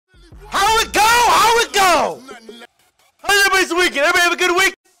was weekend? Everybody have a good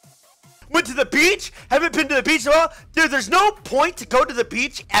week? Went to the beach? Haven't been to the beach at all? Dude, there's no point to go to the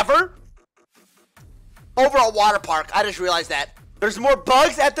beach ever over a water park. I just realized that. There's more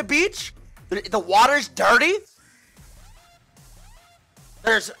bugs at the beach. The water's dirty.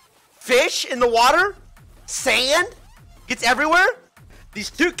 There's fish in the water. Sand gets everywhere.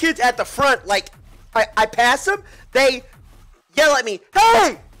 These two kids at the front, like, I pass them. They yell at me,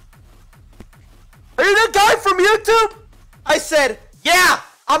 "Hey! Are you that guy from YouTube?" I said, "Yeah,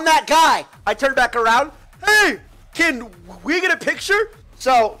 I'm that guy." I turned back around. "Hey, can we get a picture?"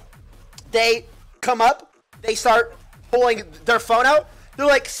 So they come up. They start pulling their phone out. They're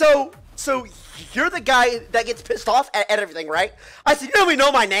like, so you're the guy that gets pissed off at everything, right? I said, "You don't even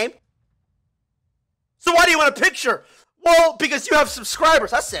know my name. So why do you want a picture?" "Well, because you have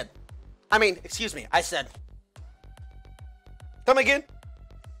subscribers." I said, come again?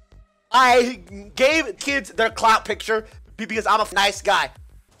 I gave kids their clout picture because I'm a nice guy.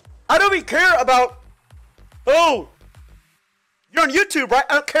 I don't even care about, "Oh, you're on YouTube, right?"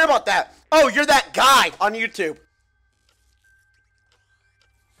 I don't care about that. "Oh, you're that guy on YouTube."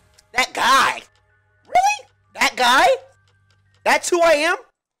 That guy? Really? That guy? That's who I am?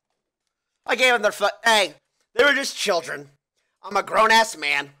 I gave them their hey, they were just children. I'm a grown-ass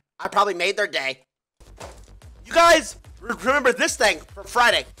man. I probably made their day. You guys remember this thing from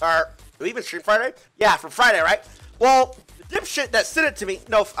Friday? Or, do we even stream Friday? Yeah, from Friday, right? Well, the dipshit that sent it to me,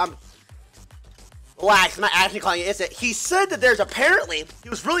 no, I'm not actually calling it instant. He said that there's apparently, he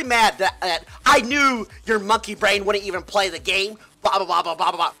was really mad that I knew your monkey brain wouldn't even play the game, blah, blah, blah, blah,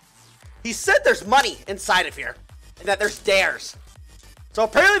 blah, blah. He said there's money inside of here, and that there's dares. So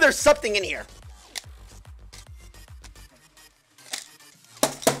apparently there's something in here.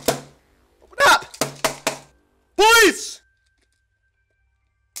 Open up! Police!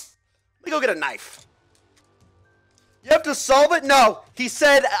 Let me go get a knife. You have to solve it? No. He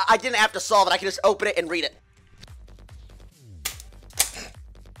said I didn't have to solve it. I can just open it and read it.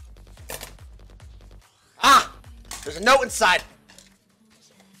 Ah! There's a note inside.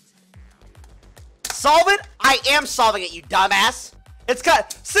 Solve it? I am solving it, you dumbass. It's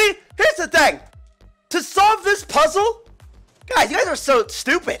got... See, here's the thing. To solve this puzzle... Guys, you guys are so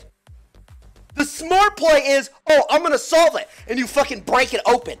stupid. The smart play is, "Oh, I'm gonna solve it." And you fucking break it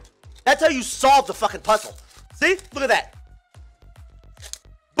open. That's how you solve the fucking puzzle. See? Look at that.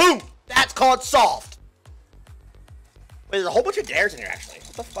 Boom! That's called solved. Wait, there's a whole bunch of dares in here, actually.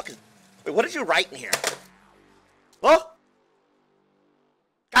 What the fuck is... Wait, what did you write in here? Well...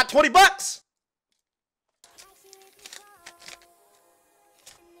 Got 20 bucks!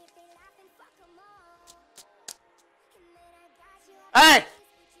 Hey!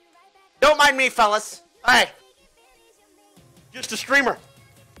 Don't mind me, fellas. Hey! Just a streamer.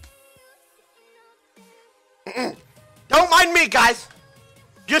 Don't mind me, guys.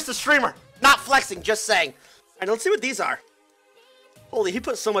 Just a streamer. Not flexing, just saying. Alright, let's see what these are. Holy, he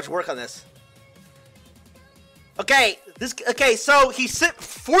put so much work on this. Okay, so he sent,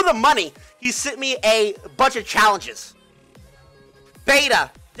 for the money, he sent me a bunch of challenges.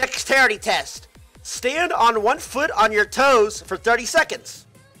 Beta, dexterity test. Stand on one foot on your toes for 30 seconds.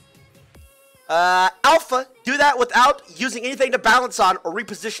 Alpha, do that without using anything to balance on or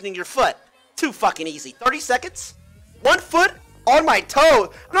repositioning your foot. Too fucking easy. 30 seconds? 1 foot on my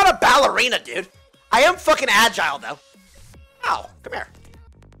toe. I'm not a ballerina, dude. I am fucking agile, though. Ow, come here.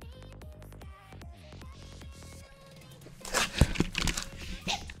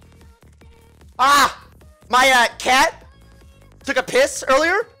 Ah, my cat took a piss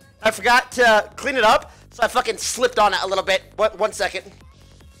earlier. I forgot to clean it up, so I fucking slipped on it a little bit. One second.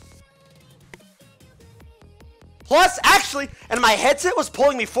 Plus, actually, and my headset was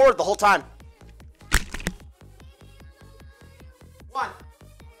pulling me forward the whole time. One.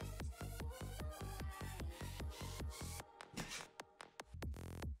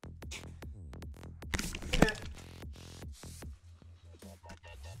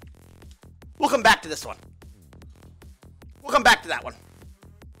 We'll come back to this one. We'll come back to that one.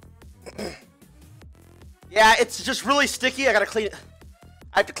 Yeah, it's just really sticky. I gotta clean it.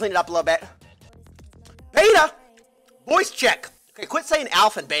 I have to clean it up a little bit. Beta! Voice check. Okay, quit saying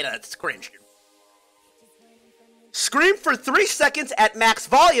alpha and beta. It's cringe. Scream for 3 seconds at max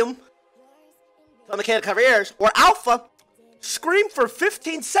volume. Tell the kid to cover ears. Or alpha. Scream for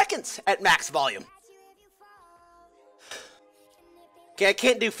 15 seconds at max volume. Okay, I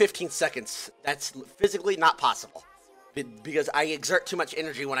can't do 15 seconds. That's physically not possible. Because I exert too much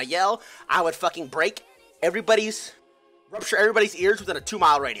energy when I yell. I would fucking rupture everybody's ears within a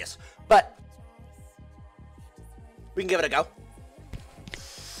 2-mile radius. But we can give it a go.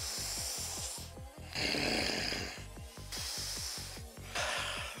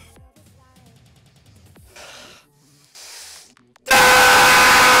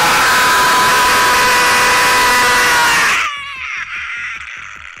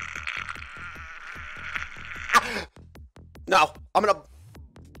 No, I'm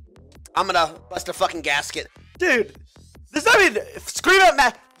gonna bust a fucking gasket. Dude, does that mean scream at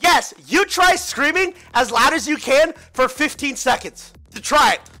Matt? Yes, you try screaming as loud as you can for 15 seconds.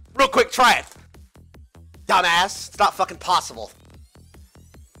 Try it. Real quick, try it. Dumbass. It's not fucking possible.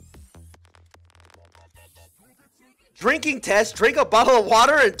 Drinking test. Drink a bottle of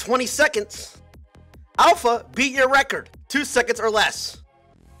water in 20 seconds. Alpha, beat your record. 2 seconds or less.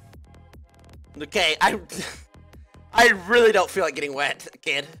 Okay, I really don't feel like getting wet,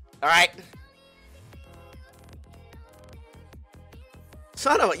 kid. Alright?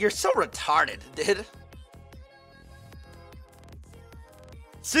 Son of a, you're so retarded, dude.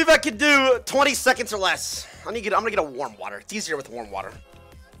 See if I can do 20 seconds or less. I'm gonna get a warm water. It's easier with warm water.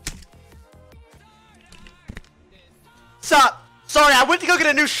 Sup? Sorry, I went to go get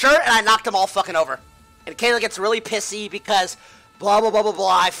a new shirt and I knocked them all fucking over. And Kayla gets really pissy because blah blah blah blah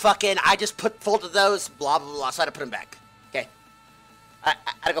blah. I just folded those blah blah blah. So I had to put them back. Okay. I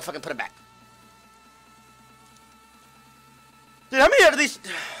had to go fucking put them back. Dude, how many of these?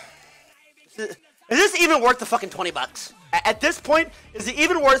 Is this even worth the fucking $20? At this point, is it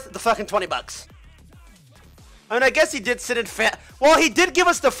even worth the fucking $20? I mean, I guess he did sit in well, he did give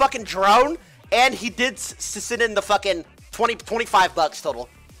us the fucking drone, and he did sit in the fucking $25 total.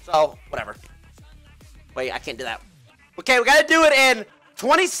 So, whatever. Wait, I can't do that. Okay, we gotta do it in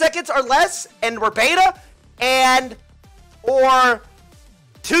 20 seconds or less, and we're beta, or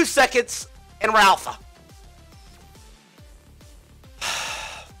 2 seconds, and we're alpha.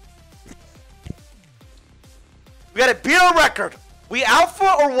 We gotta beat our record. We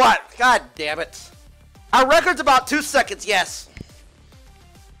alpha or what? God damn it. Our record's about 2 seconds, yes.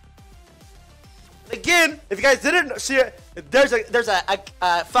 Again, if you guys didn't see it, there's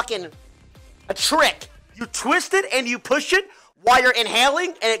a fucking trick. You twist it and you push it while you're inhaling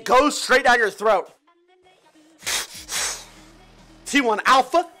and it goes straight down your throat. T1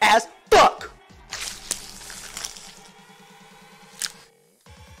 alpha as fuck.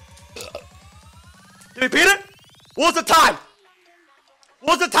 Did we beat it? What was the time?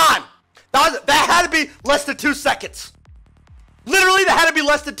 What was the time? That had to be less than 2 seconds. Literally, that had to be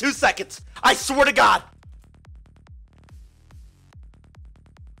less than 2 seconds. I swear to God.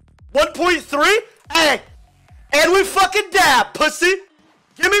 1.3? Hey, and we fucking dab, pussy.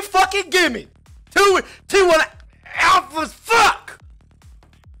 Gimme. 2-1 alphas, fuck.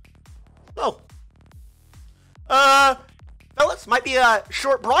 Oh. Fellas, might be a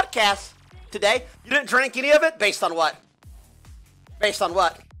short broadcast today. You didn't drink any of it? Based on what? Based on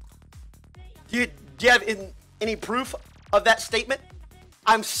what? Do you have any proof of that statement?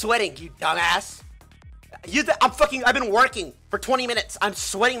 I'm sweating, you dumbass. I've been working for 20 minutes. I'm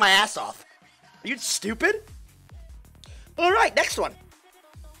sweating my ass off. Are you stupid? Alright, next one.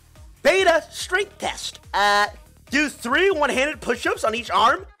 Beta strength test. Do 3 one-handed push-ups on each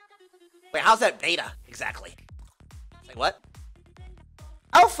arm. Wait, how's that beta exactly? Say what?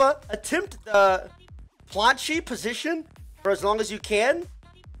 Alpha, attempt the planche position for as long as you can.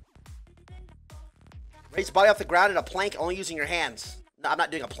 Raise the body off the ground in a plank only using your hands. No, I'm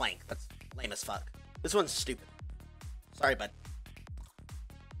not doing a plank. That's lame as fuck. This one's stupid. Sorry, bud.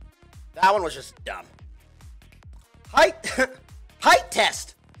 That one was just dumb. Height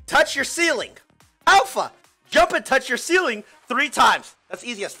test. Touch your ceiling. Alpha, jump and touch your ceiling 3 times. That's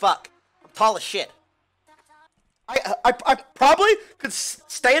easy as fuck. I'm tall as shit. I probably could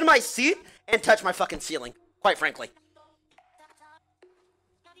stay in my seat and touch my fucking ceiling, quite frankly.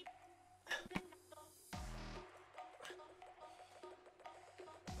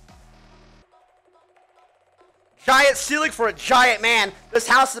 Giant ceiling for a giant man. This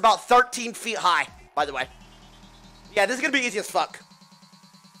house is about 13 feet high, by the way. Yeah, this is gonna be easy as fuck.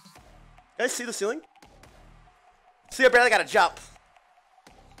 You guys see the ceiling? See, I barely gotta jump.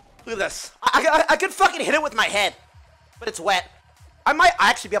 Look at this. I could fucking hit it with my head, but it's wet. I might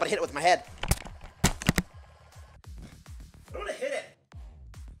actually be able to hit it with my head. I want to hit it.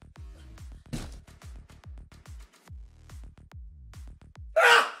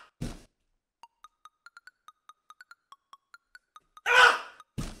 Ah! Ah!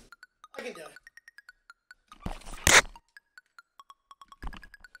 I can do it.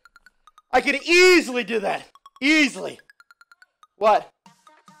 I can easily do that. Easily. What?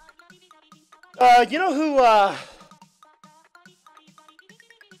 You know who,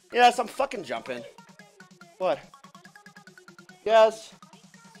 yes, I'm fucking jumping. What? Yes.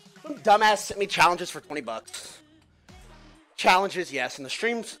 Some dumbass sent me challenges for $20. Challenges, yes, and the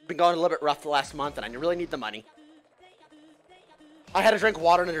stream's been going a little bit rough the last month, and I really need the money. I had to drink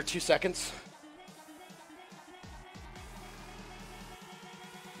water in under 2 seconds.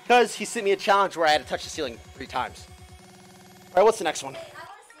 Because he sent me a challenge where I had to touch the ceiling 3 times. All right, what's the next one?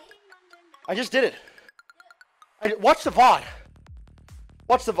 I just did it. Watch the VOD.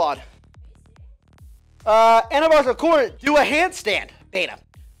 Watch the VOD. Anabolic core, do a handstand. Beta.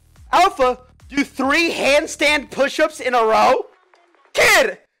 Alpha, do 3 handstand push-ups in a row.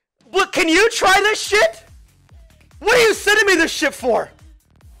 Kid, look, can you try this shit? What are you sending me this shit for?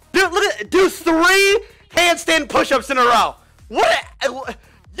 Do 3 handstand push-ups in a row. What?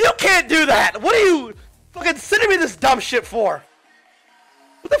 You can't do that. What are you fucking sending me this dumb shit for?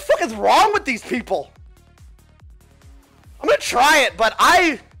 What the fuck is wrong with these people? I'm gonna try it, but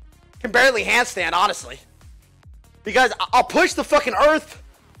I can barely handstand, honestly. Because I'll push the fucking Earth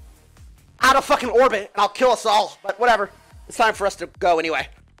out of fucking orbit, and I'll kill us all. But whatever. It's time for us to go anyway.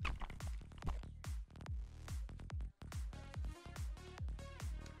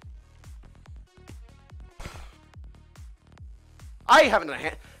 I haven't done a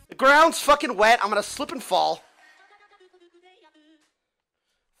hand. The ground's fucking wet. I'm gonna slip and fall.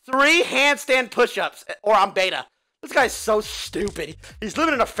 3 handstand push-ups, or I'm beta. This guy's so stupid. He's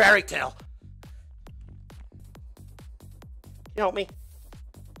living in a fairy tale. You help me?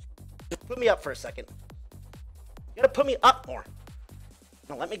 Just put me up for a second. You gotta put me up more.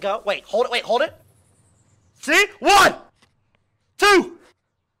 No, let me go. Wait, hold it. Wait, hold it. See? 1, 2,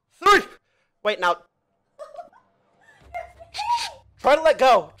 3. Wait, now. Try to let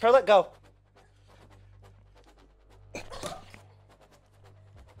go. Try to let go.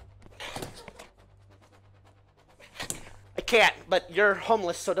 I can't, but you're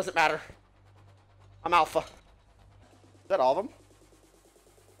homeless, so it doesn't matter. I'm alpha. Is that all of them?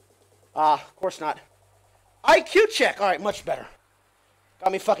 Of course not. IQ check. All right, much better.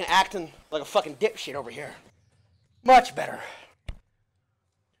 Got me fucking acting like a fucking dipshit over here. Much better.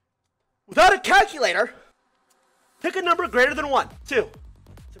 Without a calculator, pick a number greater than 1. 2.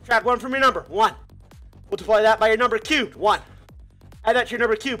 Subtract 1 from your number. 1. Multiply that by your number cubed. 1. Add that to your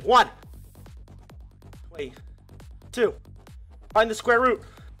number cubed. 1. Wait. 2. Find the square root.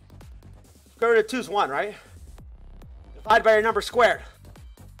 Square root of 2 is 1, right? Divide by your number squared.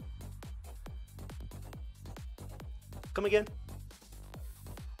 Come again.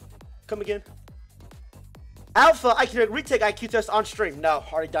 Come again. Alpha, I can retake IQ test on stream. No,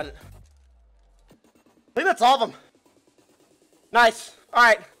 already done it. I think that's all of them. Nice. All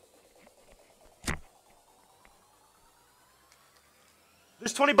right.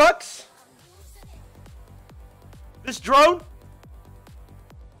 This $20. This drone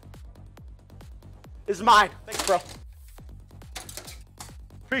is mine. Thanks, bro.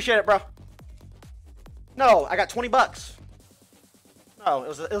 Appreciate it, bro. No, I got $20. No,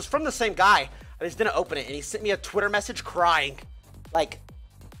 it was from the same guy. I just didn't open it, and he sent me a Twitter message crying, like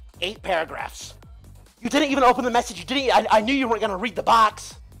 8 paragraphs. You didn't even open the message. You didn't. I knew you weren't gonna read the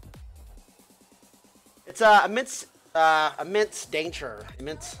box. It's immense danger.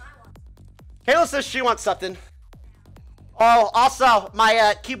 Immense. Kayla says she wants something. Oh, also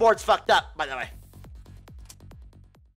my keyboard's fucked up, by the way.